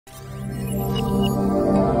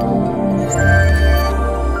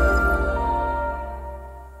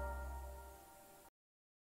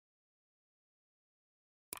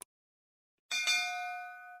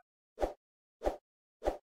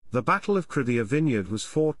The Battle of Krithia Vineyard was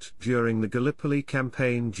fought during the Gallipoli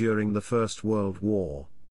Campaign during the First World War.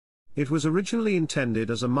 It was originally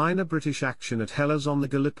intended as a minor British action at Hellas on the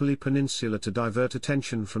Gallipoli Peninsula to divert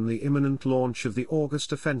attention from the imminent launch of the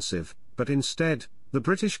August offensive, but instead, the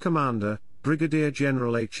British commander, Brigadier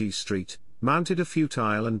General H.E, mounted a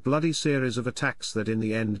futile and bloody series of attacks that in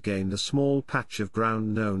the end gained a small patch of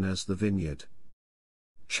ground known as the Vineyard.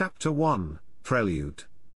 Chapter 1, Prelude.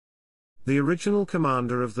 The original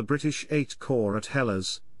commander of the British 8th Corps at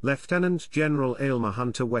Hellas, Lieutenant General Aylmer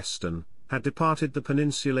Hunter Weston, had departed the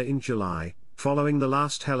peninsula in July, following the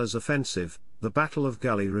last Hellas offensive, the Battle of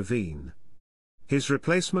Gallipoli Ravine. His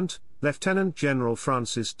replacement, Lieutenant General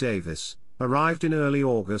Francis Davis, arrived in early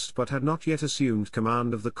August but had not yet assumed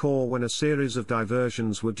command of the corps when a series of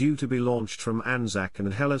diversions were due to be launched from Anzac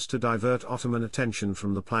and Hellas to divert Ottoman attention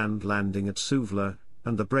from the planned landing at Suvla,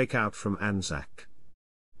 and the breakout from Anzac.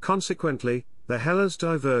 Consequently, the Hellas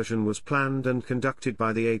diversion was planned and conducted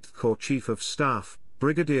by the 8th Corps Chief of Staff,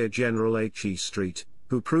 Brigadier General H.E,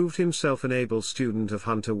 who proved himself an able student of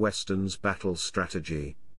Hunter Weston's battle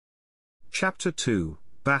strategy. Chapter 2,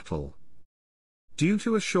 Battle. Due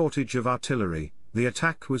to a shortage of artillery, the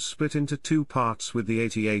attack was split into two parts, with the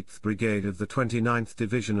 88th Brigade of the 29th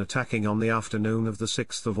Division attacking on the afternoon of the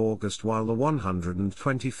 6th of August while the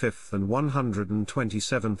 125th and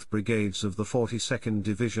 127th Brigades of the 42nd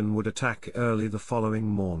Division would attack early the following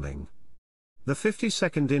morning. The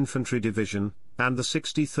 52nd Infantry Division, and the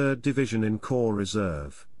 63rd Division in Corps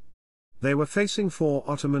Reserve. They were facing 4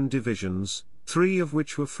 Ottoman divisions, 3 of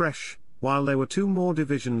which were fresh, while there were 2 more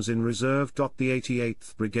divisions in reserve. The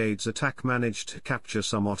 88th Brigade's attack managed to capture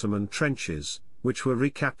some Ottoman trenches, which were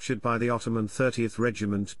recaptured by the Ottoman 30th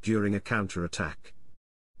Regiment during a counter-attack.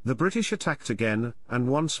 The British attacked again, and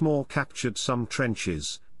once more captured some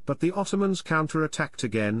trenches, but the Ottomans counter-attacked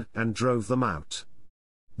again and drove them out.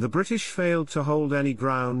 The British failed to hold any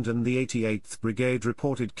ground, and the 88th Brigade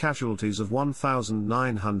reported casualties of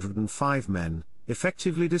 1,905 men,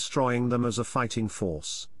 effectively destroying them as a fighting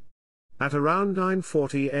force. At around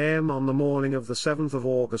 9:40 am on the morning of the 7th of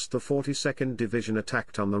August, the 42nd Division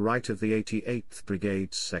attacked on the right of the 88th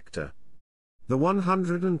Brigade's sector. The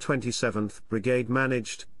 127th Brigade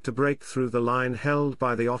managed to break through the line held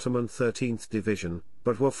by the Ottoman 13th Division,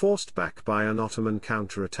 but were forced back by an Ottoman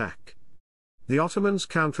counter-attack. The Ottomans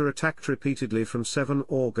counter-attacked repeatedly from 7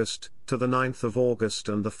 August to the 9th of August,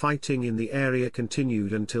 and the fighting in the area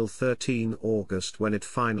continued until 13 August when it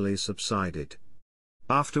finally subsided.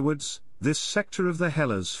 Afterwards, this sector of the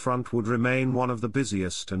Hellas front would remain one of the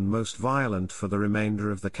busiest and most violent for the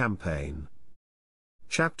remainder of the campaign.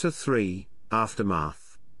 Chapter 3,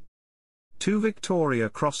 Aftermath. 2 Victoria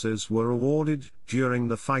Crosses were awarded during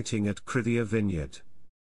the fighting at Krithia Vineyard.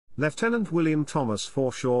 Lieutenant William Thomas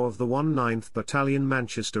Forshaw of the 19th Battalion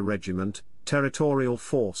Manchester Regiment, Territorial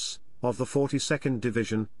Force, of the 42nd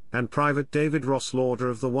Division, and Private David Ross Lauder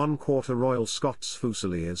of the 1/4 Royal Scots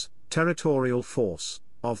Fusiliers, Territorial Force,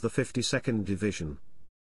 of the 52nd Division.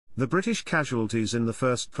 The British casualties in the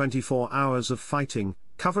first 24 hours of fighting,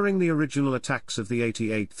 covering the original attacks of the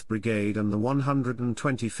 88th Brigade and the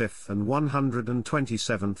 125th and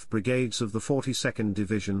 127th Brigades of the 42nd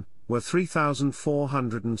Division, were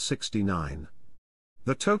 3,469.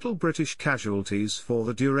 The total British casualties for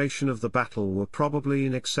the duration of the battle were probably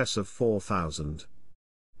in excess of 4,000.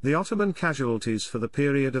 The Ottoman casualties for the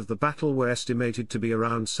period of the battle were estimated to be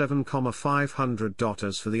around 7,500.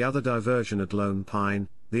 As for the other diversion at Lone Pine,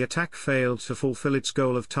 the attack failed to fulfill its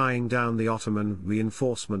goal of tying down the Ottoman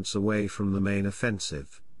reinforcements away from the main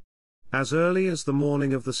offensive. As early as the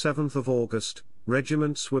morning of the 7th of August,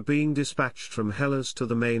 regiments were being dispatched from Hellas to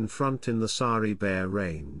the main front in the Sari Bair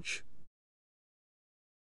range.